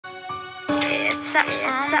Fly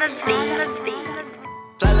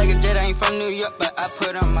like a jet, I ain't from New York, but I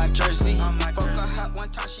put on my jersey. Broke a hot one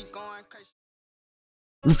time, she going crazy.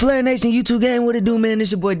 LaFlare Nation YouTube gang, what it do, man?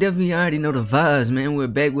 It's your boy Duffy. You already know the vibes, man. We're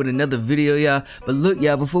back with another video, y'all. But look,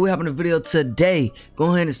 y'all, before we hop in the video today,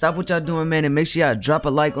 go ahead and stop what y'all doing, man, and make sure y'all drop a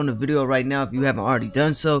like on the video right now if you haven't already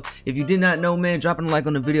done so. If you did not know, man, dropping a like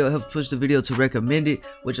on the video helps push the video to recommended,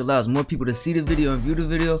 which allows more people to see the video and view the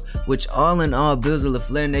video, which all in all builds the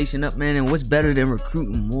LaFlare Nation up, man. And what's better than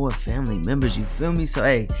recruiting more family members, you feel me? So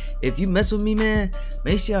hey, if you mess with me, man,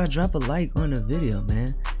 make sure y'all drop a like on the video, man.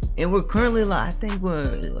 And we're currently, like, I think we're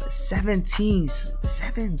 17 subs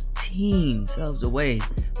away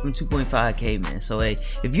from 2.5k, man. So hey,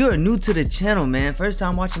 if you're new to the channel, man, first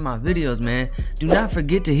time watching my videos, man, do not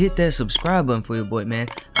forget to hit that subscribe button for your boy, man.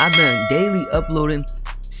 I've been daily uploading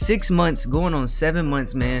 6 months going on 7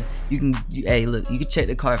 months, man. Hey, look, you can check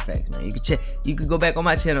the Carfax, man. You can go back on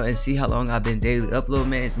my channel and see how long I've been daily uploading,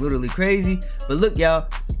 man. It's literally crazy. But look, y'all,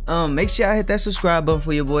 make sure y'all hit that subscribe button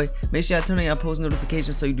for your boy. Make sure y'all turn on y'all post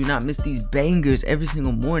notifications so you do not miss these bangers every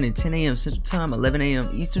single morning, 10 a.m. Central Time, 11 a.m.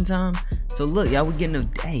 Eastern Time. So look, y'all, we're getting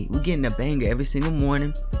a banger every single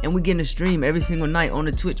morning, and we're getting a stream every single night on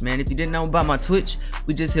the Twitch, man. If you didn't know about my Twitch,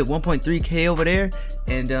 we just hit 1.3k over there,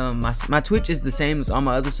 and my Twitch is the same as all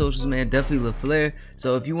my other socials, man. DuffyLaFlare.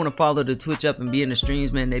 So if you want to follow the Twitch up and be in the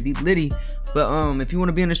streams, man, they be litty. But if you want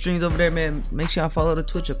to be in the streams over there, man, make sure I follow the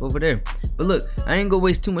Twitch up over there. But look, I ain't gonna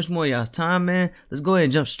waste too much more of y'all's time, man. Let's go ahead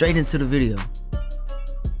and jump straight into the video.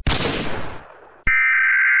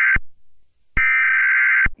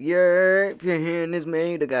 Yeah, if you're hearing this, man,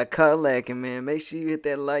 you got caught lacking, man. Make sure you hit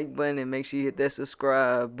that like button and make sure you hit that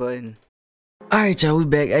subscribe button. Alright, y'all, we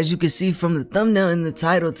back. As you can see from the thumbnail and the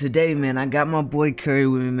title today, man, I got my boy Curry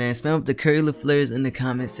with me, man. Spam up the Curry LaFlares in the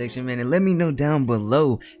comment section, man, and let me know down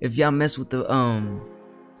below if y'all mess with the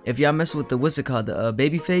what's it called, the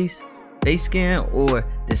baby face scan, or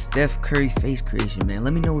the Steph Curry face creation, man.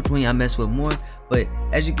 Let me know which one y'all mess with more. But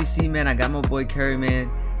as you can see, man, I got my boy Curry, man.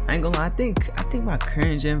 I ain't gonna lie, I think my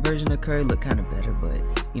current gen version of Curry look kind of better, but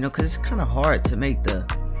you know, cause it's kind of hard to make the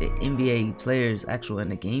NBA players actual in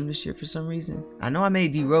the game this year for some reason. I know I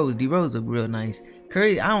made D Rose look real nice.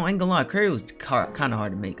 Curry, I ain't gonna lie, Curry was kind of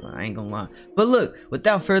hard to make, I ain't gonna lie. But look,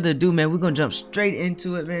 without further ado, man, we're gonna jump straight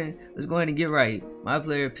into it, man. Let's go ahead and get right. My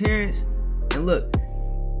player appearance, and look,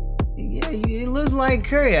 yeah, it looks like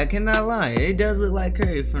Curry, I cannot lie. It does look like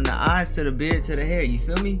Curry, from the eyes to the beard to the hair, you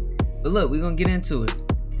feel me? But look, we're gonna get into it.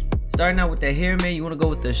 Starting out with the hair, man, you want to go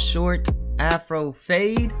with the short afro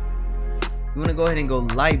fade. You want to go ahead and go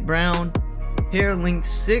light brown. Hair length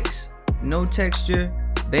 6, no texture,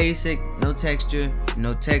 basic, no texture,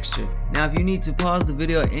 no texture. Now, if you need to pause the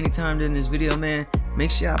video at any time during this video, man, make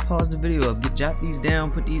sure I pause the video up. Jot these down,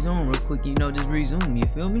 put these on real quick, you know, just resume, you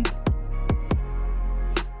feel me?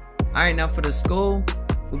 Alright, now for the skull,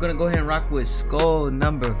 we're going to go ahead and rock with skull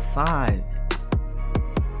number 5.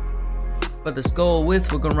 For the skull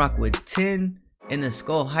width, we're going to rock with 10. And the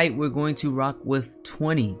skull height, we're going to rock with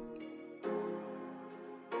 20.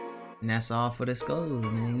 And that's all for the skulls,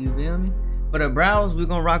 man, you feel me? For the brows, we're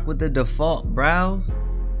going to rock with the default brows.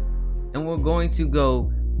 And we're going to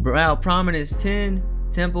go brow prominence 10,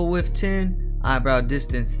 temple width 10, eyebrow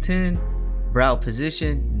distance 10, brow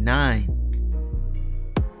position 9.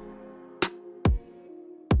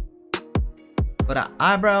 For the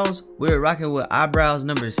eyebrows, we're rocking with eyebrows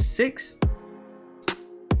number 6.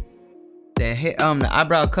 The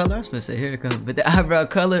eyebrow color, I was supposed to say hair color, but the eyebrow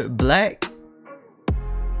color black.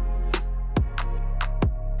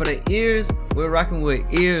 For the ears, we're rocking with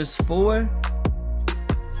ears 4.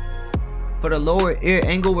 For the lower ear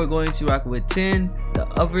angle, we're going to rock with 10. The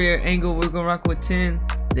upper ear angle, we're going to rock with 10.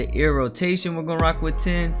 The ear rotation, we're going to rock with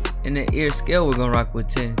 10. And the ear scale, we're going to rock with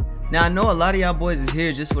 10. Now, I know a lot of y'all boys is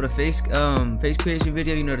here just for the face creation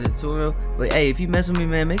video, you know, the tutorial. But hey, if you mess with me,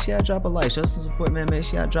 man, make sure y'all drop a like. Show some support, man. Make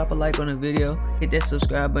sure y'all drop a like on the video. Hit that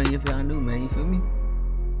subscribe button if y'all new, man. You feel me?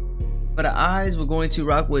 For the eyes, we're going to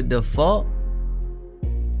rock with default.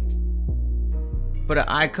 For the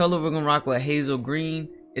eye color, we're going to rock with hazel green.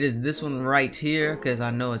 It is this one right here, because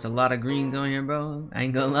I know it's a lot of greens on here, bro. I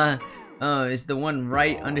ain't gonna lie. It's the one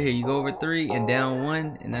right under here. You go over 3 and down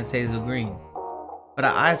 1, and that's hazel green. For the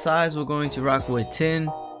eye size, we're going to rock with 10,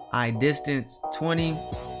 eye distance 20,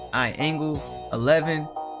 eye angle 11,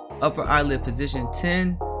 upper eyelid position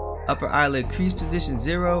 10, upper eyelid crease position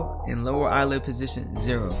 0, and lower eyelid position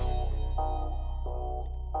 0.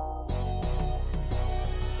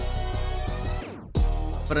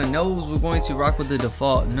 For the nose, we're going to rock with the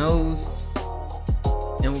default nose,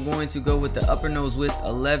 and we're going to go with the upper nose width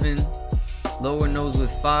 11, lower nose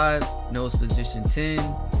width 5, nose position 10,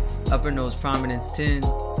 upper nose prominence 10,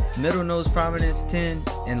 middle nose prominence 10,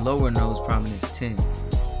 and lower nose prominence 10.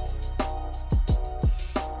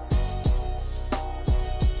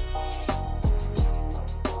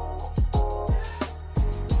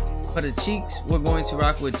 For the cheeks, we're going to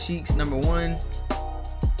rock with cheeks number 1,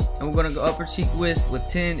 and we're going to go upper cheek width with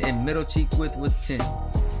 10 and middle cheek width with 10.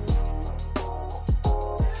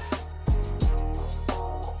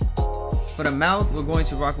 For the mouth, we're going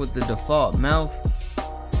to rock with the default mouth,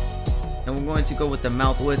 and we're going to go with the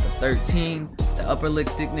mouth width of 13, the upper lip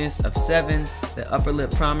thickness of 7, the upper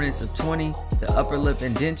lip prominence of 20, the upper lip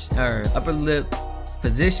indentation or upper lip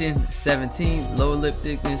position 17, lower lip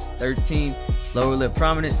thickness 13, lower lip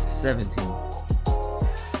prominence 17.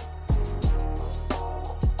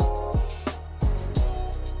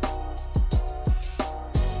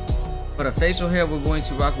 For the facial hair, we're going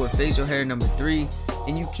to rock with facial hair number 3,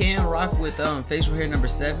 and you can rock with facial hair number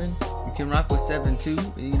 7. You can rock with 7 too.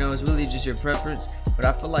 You know, it's really just your preference. But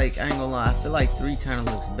I feel like, I ain't gonna lie, I feel like 3 kind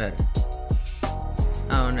of looks better.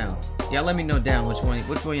 I don't know. Y'all let me know down which one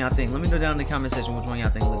y'all think. Let me know down in the comment section which one y'all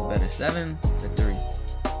think looks better, 7 or 3.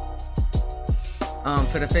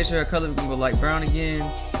 For the facial hair color, we're gonna go light brown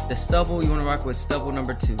again. The stubble, you wanna rock with stubble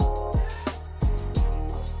number 2.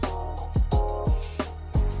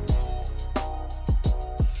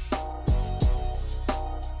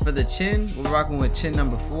 For the chin, we're rocking with chin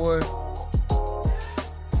number 4.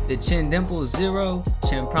 The chin dimple 0,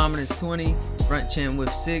 chin prominence 20, front chin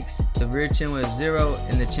width 6, the rear chin width 0,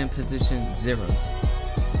 and the chin position 0.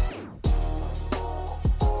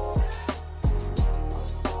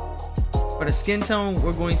 For the skin tone,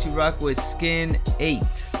 we're going to rock with skin 8.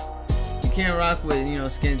 You can rock with, you know,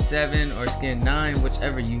 skin 7 or skin 9,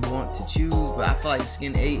 whichever you want to choose, but I feel like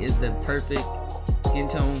skin 8 is the perfect skin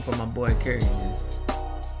tone for my boy Curry, man.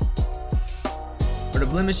 For the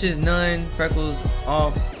blemishes, none, freckles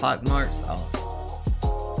off, pock marks off.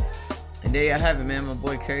 And there y'all have it, man. My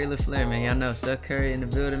boy CurryLaFlare, man. Y'all know Steph Curry in the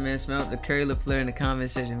building, man. Smell up the CurryLaFlare in the comment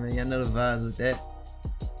section, man. Y'all know the vibes with that.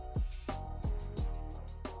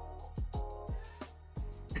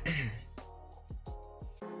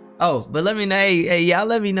 Oh, but let me know, hey, y'all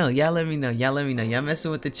let me know, y'all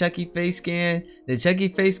messing with the Chucky face scan,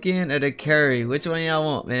 or the Curry? Which one y'all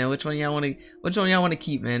want, man? Which one y'all want to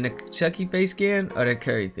keep, man? The Chucky face scan or the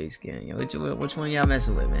Curry face scan? Yo, which one y'all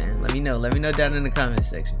messing with, man? Let me know down in the comment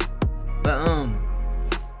section. But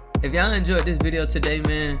if y'all enjoyed this video today,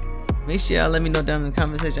 man, make sure y'all let me know down in the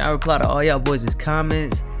comment section. I reply to all y'all boys'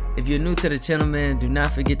 comments. If you're new to the channel, man, do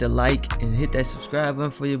not forget to like and hit that subscribe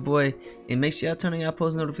button for your boy, and make sure y'all turn on y'all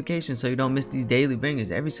post notifications so you don't miss these daily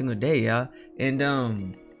bangers every single day, y'all.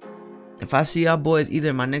 And if I see y'all boys either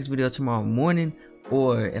in my next video tomorrow morning,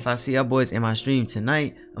 or if I see y'all boys in my stream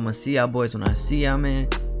tonight, I'm gonna see y'all boys when I see y'all, man.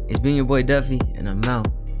 It's been your boy Duffy, and I'm out.